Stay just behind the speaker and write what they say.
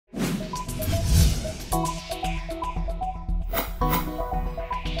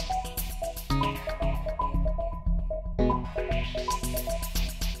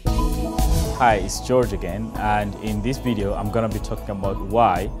Hi, it's George again, and in this video I'm going to be talking about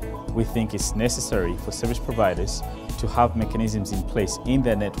why we think it's necessary for service providers to have mechanisms in place in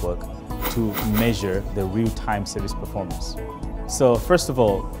their network to measure the real-time service performance. So first of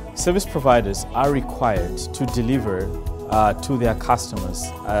all, service providers are required to deliver to their customers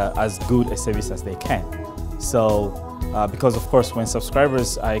as good a service as they can. So because of course when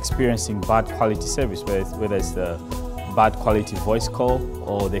subscribers are experiencing bad quality service, whether it's the bad quality voice call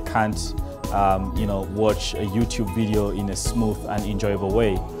or they can't watch a YouTube video in a smooth and enjoyable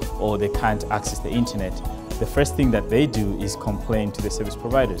way, or they can't access the internet, the first thing that they do is complain to the service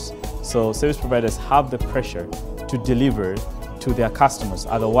providers. So service providers have the pressure to deliver to their customers,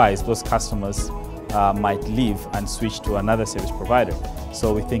 otherwise those customers might leave and switch to another service provider.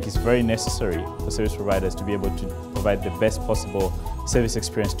 So we think it's very necessary for service providers to be able to provide the best possible service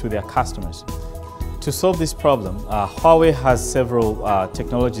experience to their customers. To solve this problem, Huawei has several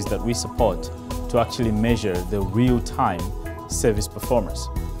technologies that we support to actually measure the real-time service performance.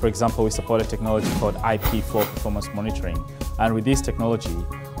 For example, we support a technology called IP Flow Performance Monitoring, and with this technology,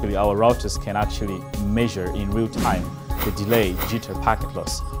 our routers can actually measure in real time the delay, jitter, packet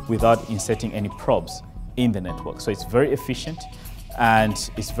loss without inserting any probes in the network. So it's very efficient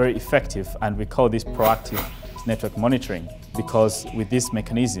and it's very effective, and we call this proactive network monitoring because with this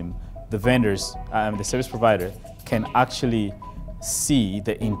mechanism, the vendors and the service provider can actually see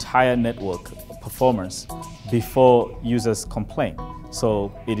the entire network performance before users complain.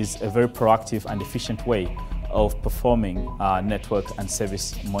 So it is a very proactive and efficient way of performing network and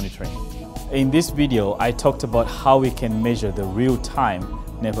service monitoring. In this video, I talked about how we can measure the real-time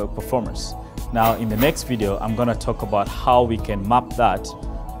network performance. Now, in the next video, I'm going to talk about how we can map that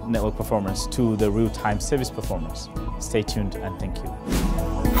network performance to the real-time service performance. Stay tuned and thank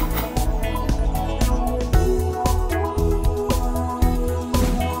you.